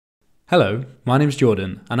Hello, my name's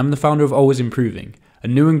Jordan and I'm the founder of Always Improving, a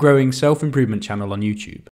new and growing self-improvement channel on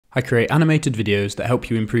YouTube. I create animated videos that help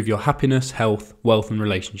you improve your happiness, health, wealth and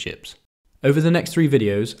relationships. Over the next 3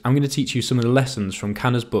 videos, I'm going to teach you some of the lessons from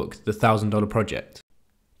Canna's book, The $1,000 Project.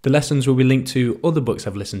 The lessons will be linked to other books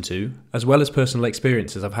I've listened to, as well as personal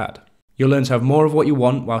experiences I've had. You'll learn to have more of what you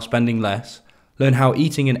want while spending less, learn how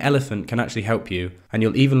eating an elephant can actually help you, and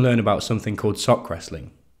you'll even learn about something called sock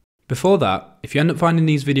wrestling. Before that, if you end up finding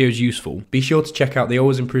these videos useful, be sure to check out the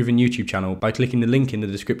Always Improving YouTube channel by clicking the link in the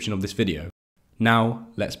description of this video. Now,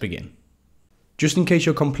 let's begin. Just in case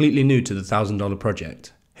you're completely new to the $1,000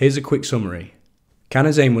 project, here's a quick summary.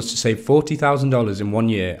 Canna's aim was to save $40,000 in 1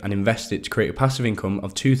 year and invest it to create a passive income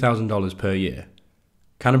of $2,000 per year.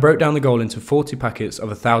 Canna broke down the goal into 40 packets of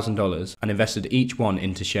 $1,000 and invested each one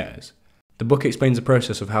into shares. The book explains the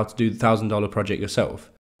process of how to do the $1,000 project yourself.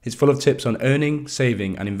 It's full of tips on earning,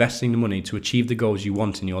 saving and investing the money to achieve the goals you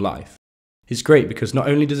want in your life. It's great because not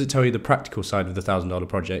only does it tell you the practical side of the $1,000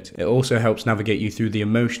 project, it also helps navigate you through the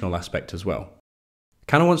emotional aspect as well.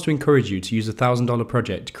 Canna wants to encourage you to use the $1,000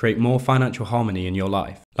 project to create more financial harmony in your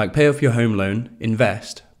life, like pay off your home loan,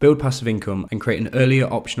 invest, build passive income and create an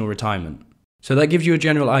earlier optional retirement. So that gives you a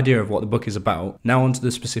general idea of what the book is about. Now on to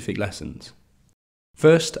the specific lessons.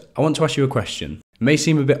 First, I want to ask you a question. It may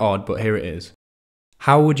seem a bit odd, but here it is.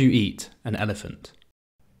 How would you eat an elephant?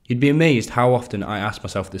 You'd be amazed how often I ask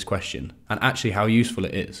myself this question, and actually how useful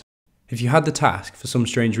it is. If you had the task, for some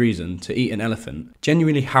strange reason, to eat an elephant,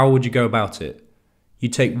 genuinely how would you go about it?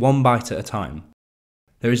 You'd take one bite at a time.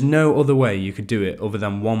 There is no other way you could do it other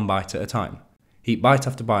than one bite at a time. Eat bite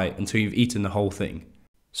after bite until you've eaten the whole thing.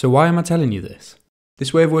 So why am I telling you this?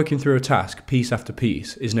 This way of working through a task, piece after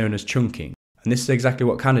piece, is known as chunking, and this is exactly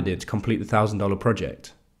what Canna did to complete the $1,000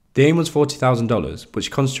 project. The aim was $40,000, but she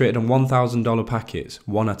concentrated on $1,000 packets,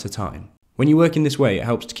 one at a time. When you work in this way, it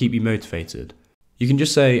helps to keep you motivated. You can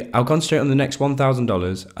just say, I'll concentrate on the next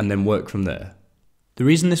 $1,000 and then work from there. The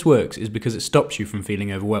reason this works is because it stops you from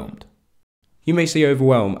feeling overwhelmed. You may see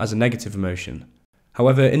overwhelm as a negative emotion.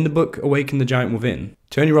 However, in the book Awaken the Giant Within,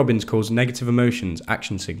 Tony Robbins calls negative emotions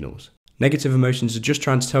action signals. Negative emotions are just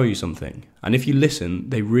trying to tell you something, and if you listen,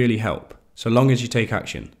 they really help, so long as you take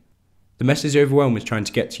action. The message overwhelm is trying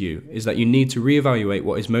to get to you is that you need to reevaluate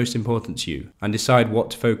what is most important to you and decide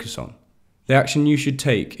what to focus on. The action you should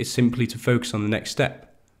take is simply to focus on the next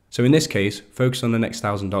step. So in this case, focus on the next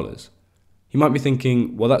 $1,000. You might be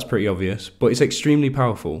thinking, well that's pretty obvious, but it's extremely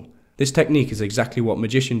powerful. This technique is exactly what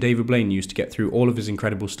magician David Blaine used to get through all of his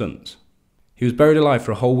incredible stunts. He was buried alive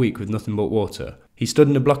for a whole week with nothing but water. He stood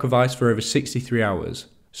in a block of ice for over 63 hours,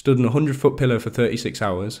 stood on a 100-foot pillow for 36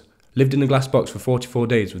 hours, lived in a glass box for 44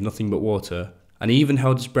 days with nothing but water, and he even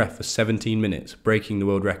held his breath for 17 minutes, breaking the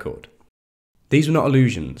world record. These were not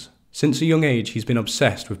illusions. Since a young age, he's been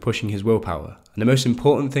obsessed with pushing his willpower, and the most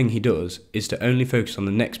important thing he does is to only focus on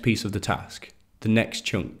the next piece of the task, the next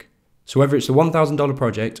chunk. So whether it's the $1,000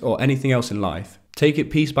 project or anything else in life, take it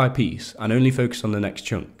piece by piece and only focus on the next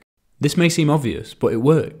chunk. This may seem obvious, but it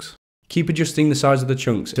works. Keep adjusting the size of the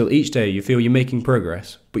chunks till each day you feel you're making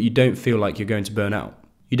progress, but you don't feel like you're going to burn out.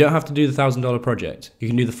 You don't have to do the $1,000 project, you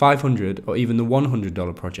can do the $500 or even the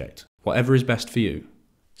 $100 project, whatever is best for you.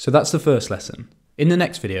 So that's the first lesson. In the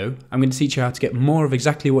next video, I'm going to teach you how to get more of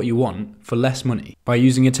exactly what you want for less money by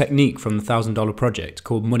using a technique from the $1,000 project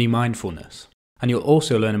called money mindfulness. And you'll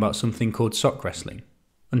also learn about something called sock wrestling.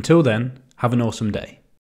 Until then, have an awesome day.